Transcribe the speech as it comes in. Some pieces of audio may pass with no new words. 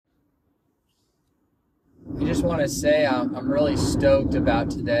just want to say I'm really stoked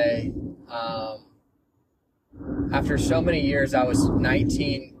about today. After so many years, I was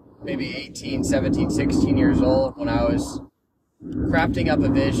 19, maybe 18, 17, 16 years old when I was crafting up a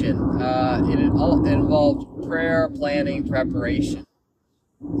vision. It involved prayer, planning, preparation.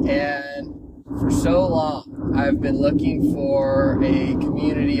 And for so long, I've been looking for a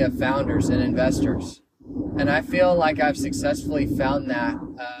community of founders and investors. And I feel like I've successfully found that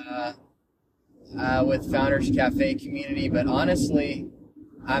with Founders Cafe community. But honestly,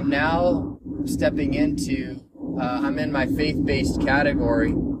 I'm now stepping into, I'm in my faith-based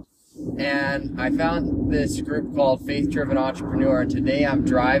category. And I found this group called Faith Driven Entrepreneur. And today I'm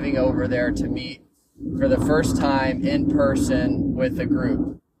driving over there to meet for the first time in person with a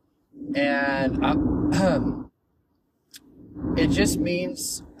group. And it just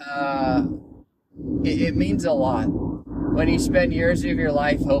means, it means a lot. When you spend years of your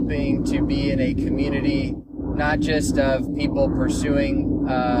life hoping to be in a community, not just of people pursuing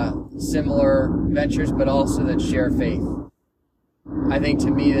similar ventures, but also that share faith. I think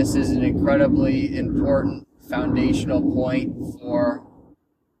to me this is an incredibly important foundational point for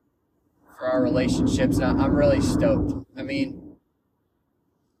our relationships. And I'm really stoked. I mean,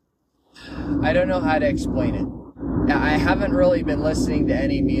 I don't know how to explain it. I haven't really been listening to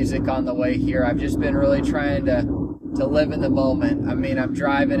any music on the way here. I've just been really trying to live in the moment. I mean, I'm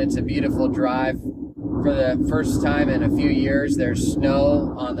driving. It's a beautiful drive. For the first time in a few years, there's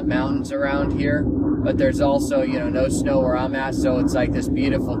snow on the mountains around here, but there's also, no snow where I'm at. So it's like this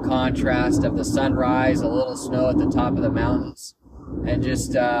beautiful contrast of the sunrise, a little snow at the top of the mountains, and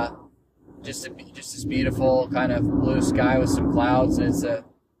just this beautiful kind of blue sky with some clouds. And it's a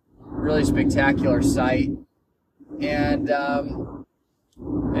really spectacular sight. And,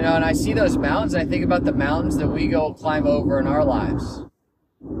 and I see those mountains, and I think about the mountains that we go climb over in our lives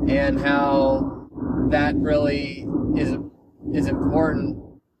and how that really is important,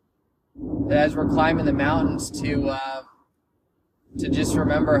 that as we're climbing the mountains to just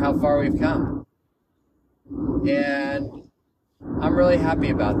remember how far we've come. And I'm really happy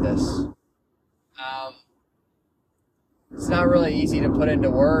about this. It's not really easy to put into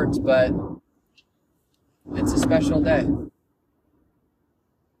words, but it's a special day.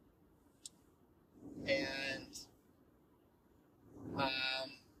 And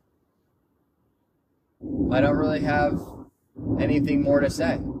I don't really have anything more to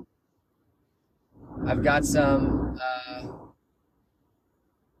say. I've got some,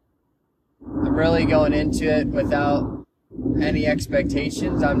 I'm really going into it without any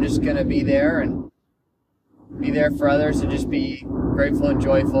expectations. I'm just going to be there and be there for others and just be grateful and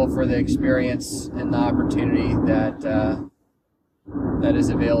joyful for the experience and the opportunity that is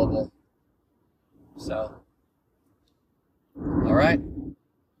available. So, all right.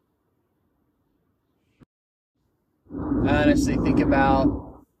 I honestly think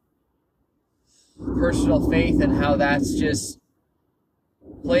about personal faith and how that's just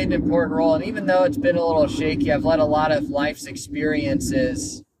played an important role. And even though it's been a little shaky, I've let a lot of life's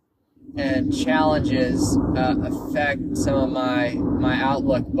experiences and challenges affect some of my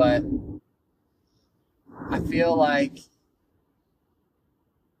outlook, but I feel like,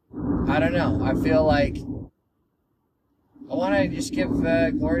 I don't know, I feel like I want to just give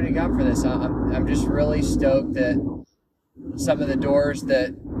glory to God for this. I'm just really stoked that some of the doors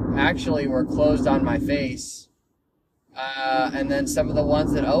that actually were closed on my face, and then some of the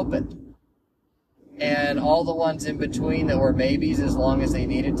ones that opened, and all the ones in between that were maybes as long as they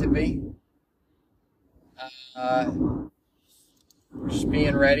needed to be. Just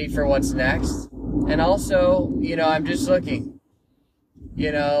being ready for what's next. And also, I'm just looking.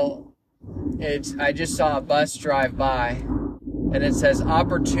 I just saw a bus drive by, and it says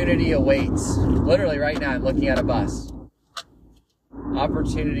opportunity awaits. Literally right now I'm looking at a bus.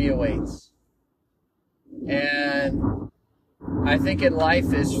 Opportunity awaits. And I think in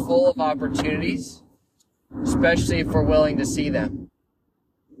life is full of opportunities, especially if we're willing to see them.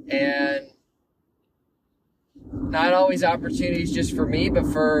 And not always opportunities just for me, but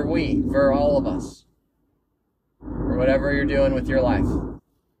for all of us. For whatever you're doing with your life.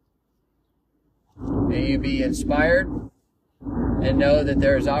 May you be inspired and know that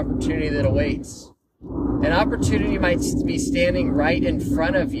there is opportunity that awaits. An opportunity might be standing right in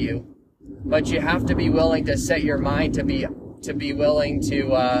front of you, but you have to be willing to set your mind to be willing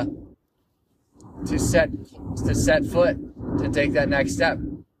to set foot, to take that next step.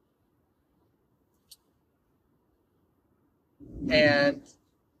 And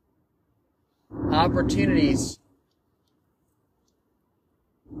opportunities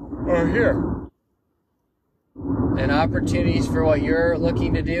are here. And opportunities for what you're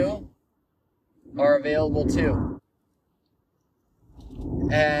looking to do are available too.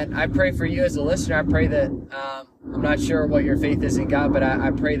 And I pray for you as a listener. I pray that, I'm not sure what your faith is in God, but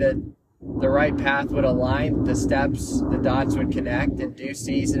I pray that the right path would align, the steps, the dots would connect in due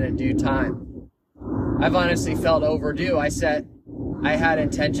season and due time. I've honestly felt overdue. I had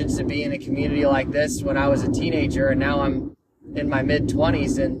intentions to be in a community like this when I was a teenager, and now I'm in my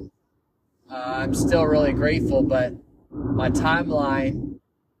mid-20s, and I'm still really grateful, but my timeline,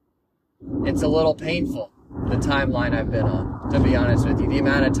 it's a little painful, the timeline I've been on, to be honest with you. The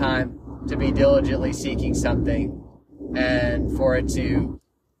amount of time to be diligently seeking something and for it to,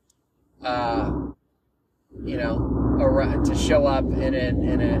 to show up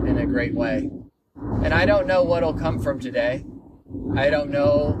in a great way. And I don't know what'll come from today. I don't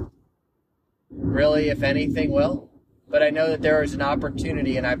know really if anything will, but I know that there is an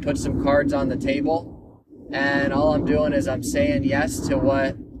opportunity, and I put some cards on the table, and all I'm doing is I'm saying yes to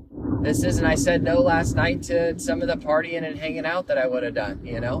what this is. And I said no last night to some of the partying and hanging out that I would have done,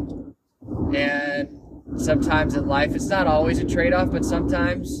 and sometimes in life, it's not always a trade-off, but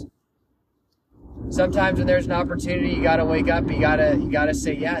sometimes when there's an opportunity, you got to wake up, you got to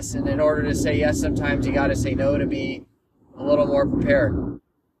say yes. And in order to say yes, sometimes you got to say no to be a little more prepared.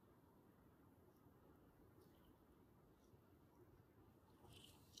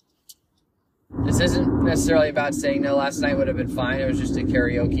 This isn't necessarily about saying no. Last night would have been fine. It was just a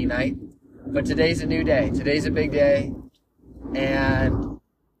karaoke night. But today's a new day. Today's a big day. And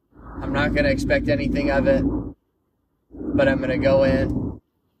I'm not going to expect anything of it. But I'm going to go in.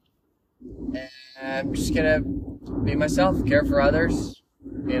 And I'm just going to be myself. Care for others.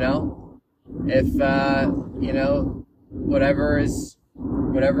 If,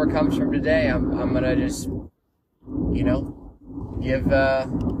 whatever comes from today, I'm going to just, give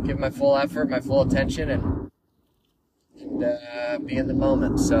my full effort, my full attention, and be in the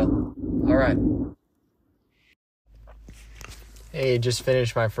moment. So, all right. Hey, just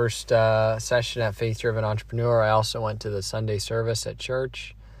finished my first session at Faith Driven Entrepreneur. I also went to the Sunday service at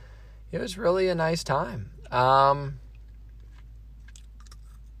church. It was really a nice time.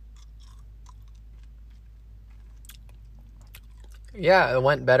 Yeah, it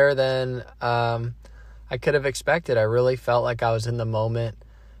went better than I could have expected. I really felt like I was in the moment,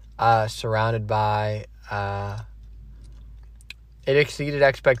 surrounded by, it exceeded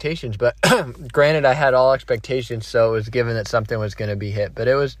expectations, but granted I had all expectations, so it was given that something was going to be hit, but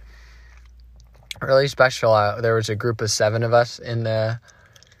it was really special. There was a group of 7 of us in the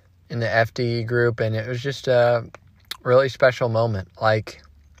FD group, and it was just a really special moment. Like,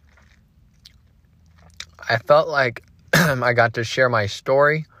 I felt like I got to share my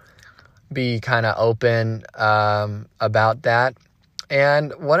story, be kind of open about that.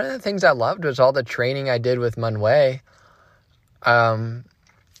 And one of the things I loved was all the training I did with Munway on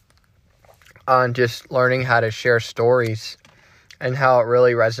just learning how to share stories and how it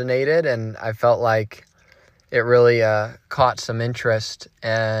really resonated. And I felt like it really caught some interest,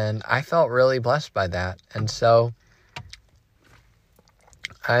 and I felt really blessed by that. And so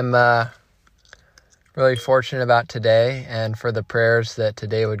I'm really fortunate about today, and for the prayers that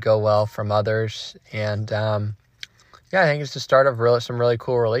today would go well from others. And I think it's the start of some really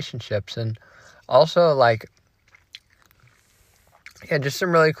cool relationships, and also just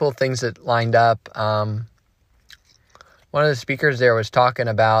some really cool things that lined up. One of the speakers there was talking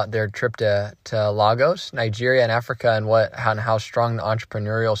about their trip to Lagos, Nigeria, and Africa, and how strong the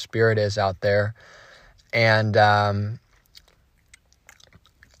entrepreneurial spirit is out there. And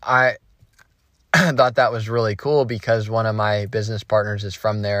I thought that was really cool because one of my business partners is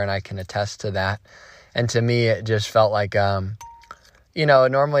from there, and I can attest to that. And to me, it just felt like,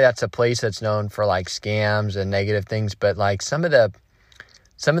 normally that's a place that's known for like scams and negative things, but like some of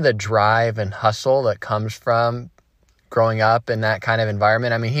the drive and hustle that comes from growing up in that kind of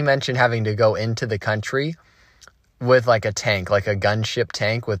environment. I mean, he mentioned having to go into the country with like a tank, like a gunship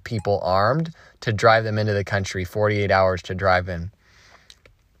tank with people armed to drive them into the country, 48 hours to drive in.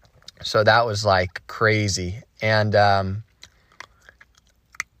 So that was like crazy. And I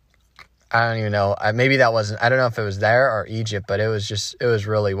don't even know. Maybe that wasn't, I don't know if it was there or Egypt, but it was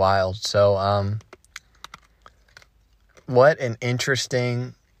really wild. So what an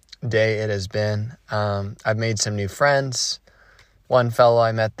interesting day it has been. I've made some new friends. One fellow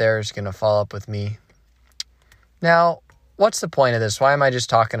I met there is going to follow up with me. Now, what's the point of this? Why am I just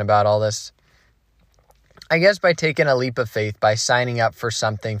talking about all this? I guess by taking a leap of faith, by signing up for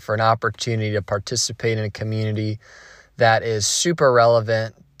something, for an opportunity to participate in a community that is super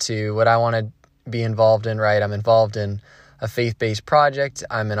relevant to what I want to be involved in, right? I'm involved in a faith-based project.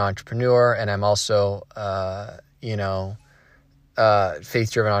 I'm an entrepreneur, and I'm also,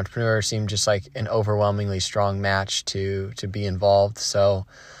 faith-driven entrepreneur seemed just like an overwhelmingly strong match to be involved. So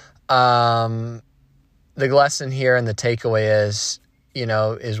the lesson here and the takeaway is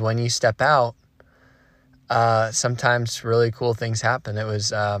when you step out, sometimes really cool things happen. It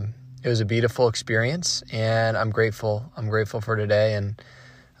was a beautiful experience, and I'm grateful for today, and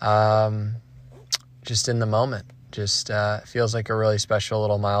just in the moment, just feels like a really special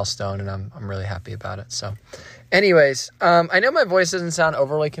little milestone, and I'm really happy about it. So anyways, I know my voice doesn't sound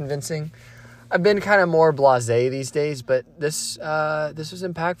overly convincing. I've been kind of more blasé these days, but this was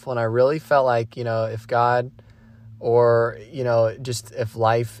impactful, and I really felt like, if God, or, just if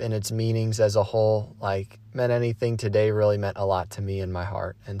life and its meanings as a whole, like, meant anything today, really meant a lot to me in my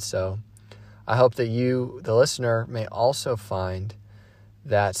heart. And so I hope that you, the listener, may also find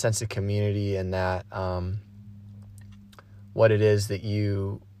that sense of community and that what it is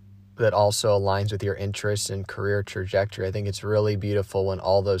that also aligns with your interests and career trajectory. I think it's really beautiful when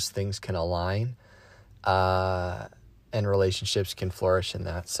all those things can align and relationships can flourish in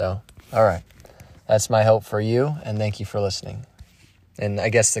that. So, all right. That's my hope for you, and thank you for listening. And I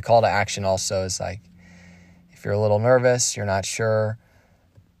guess the call to action also is like, if you're a little nervous, you're not sure,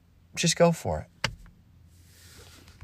 just go for it.